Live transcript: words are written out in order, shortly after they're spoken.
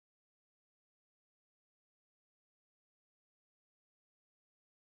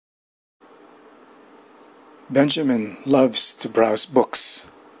Benjamin loves to browse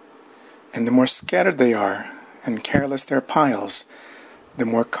books, and the more scattered they are and careless their piles, the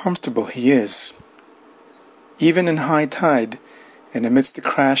more comfortable he is. Even in high tide and amidst the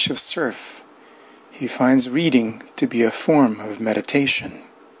crash of surf, he finds reading to be a form of meditation.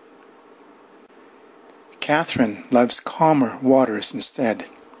 Catherine loves calmer waters instead.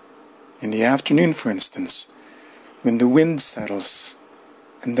 In the afternoon, for instance, when the wind settles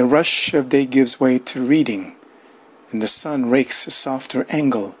and the rush of day gives way to reading, and the sun rakes a softer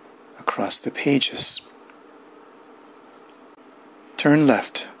angle across the pages. Turn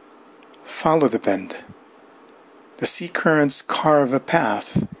left, follow the bend. The sea currents carve a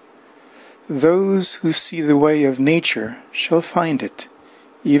path. Those who see the way of nature shall find it,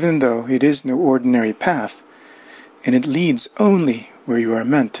 even though it is no ordinary path, and it leads only where you are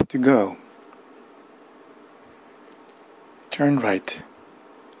meant to go. Turn right,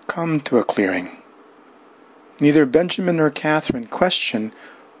 come to a clearing. Neither Benjamin nor Catherine question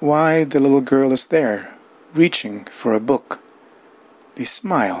why the little girl is there, reaching for a book. They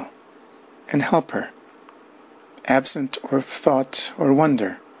smile and help her, absent of thought or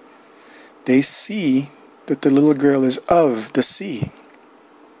wonder. They see that the little girl is of the sea.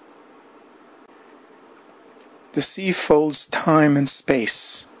 The sea folds time and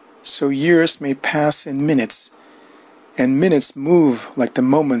space, so years may pass in minutes, and minutes move like the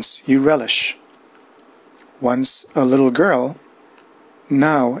moments you relish. Once a little girl,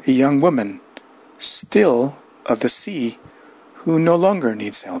 now a young woman, still of the sea, who no longer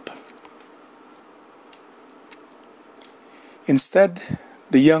needs help. Instead,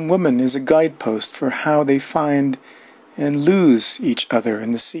 the young woman is a guidepost for how they find and lose each other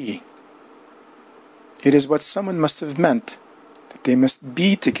in the sea. It is what someone must have meant, that they must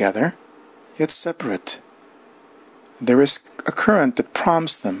be together, yet separate. There is a current that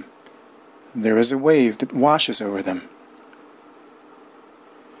prompts them. There is a wave that washes over them.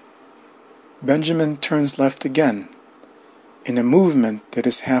 Benjamin turns left again, in a movement that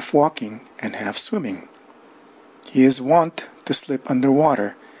is half walking and half swimming. He is wont to slip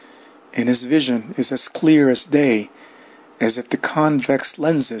underwater, and his vision is as clear as day, as if the convex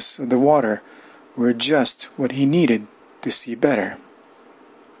lenses of the water were just what he needed to see better.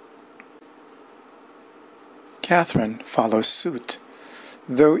 Catherine follows suit,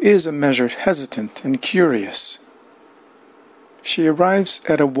 though is a measure hesitant and curious. She arrives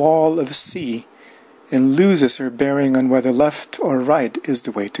at a wall of sea and loses her bearing on whether left or right is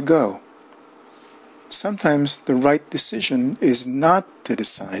the way to go. Sometimes the right decision is not to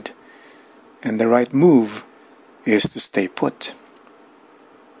decide, and the right move is to stay put.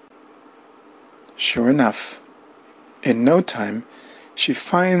 Sure enough, in no time, she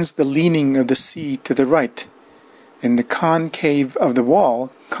finds the leaning of the sea to the right, and the concave of the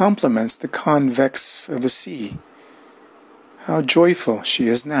wall complements the convex of the sea. How joyful she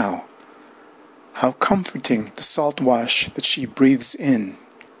is now! How comforting the salt wash that she breathes in!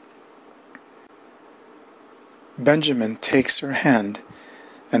 Benjamin takes her hand,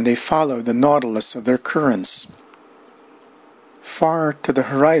 and they follow the nautilus of their currents. Far to the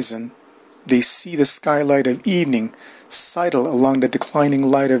horizon, they see the skylight of evening sidle along the declining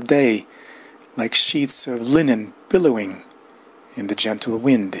light of day, like sheets of linen billowing in the gentle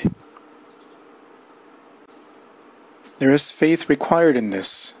wind. There is faith required in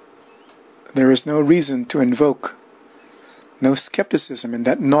this. There is no reason to invoke, no skepticism in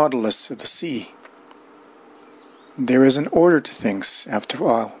that nautilus of the sea. There is an order to things, after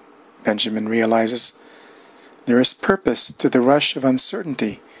all, Benjamin realizes. There is purpose to the rush of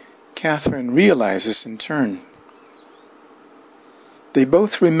uncertainty, Catherine realizes in turn. They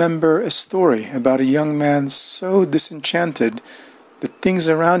both remember a story about a young man so disenchanted that things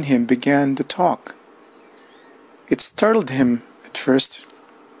around him began to talk. It startled him at first,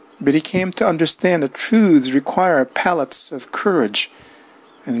 but he came to understand that truths require palettes of courage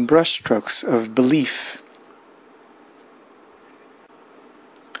and brushstrokes of belief.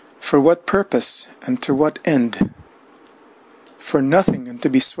 For what purpose and to what end? For nothing and to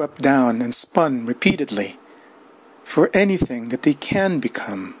be swept down and spun repeatedly. For anything that they can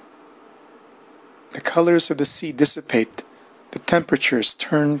become. The colors of the sea dissipate, the temperatures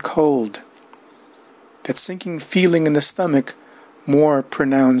turn cold. That sinking feeling in the stomach more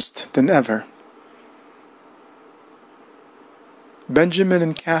pronounced than ever. Benjamin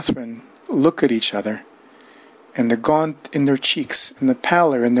and Catherine look at each other, and the gaunt in their cheeks and the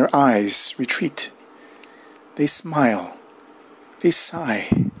pallor in their eyes retreat. They smile, they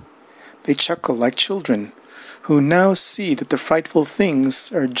sigh, they chuckle like children who now see that the frightful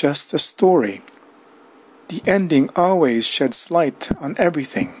things are just a story. The ending always sheds light on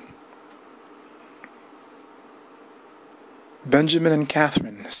everything. Benjamin and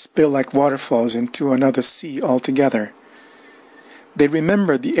Catherine spill like waterfalls into another sea altogether. They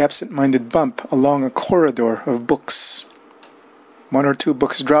remember the absent-minded bump along a corridor of books. 1 or 2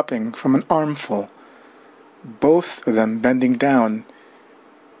 books dropping from an armful, both of them bending down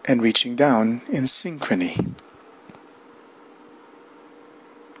and reaching down in synchrony.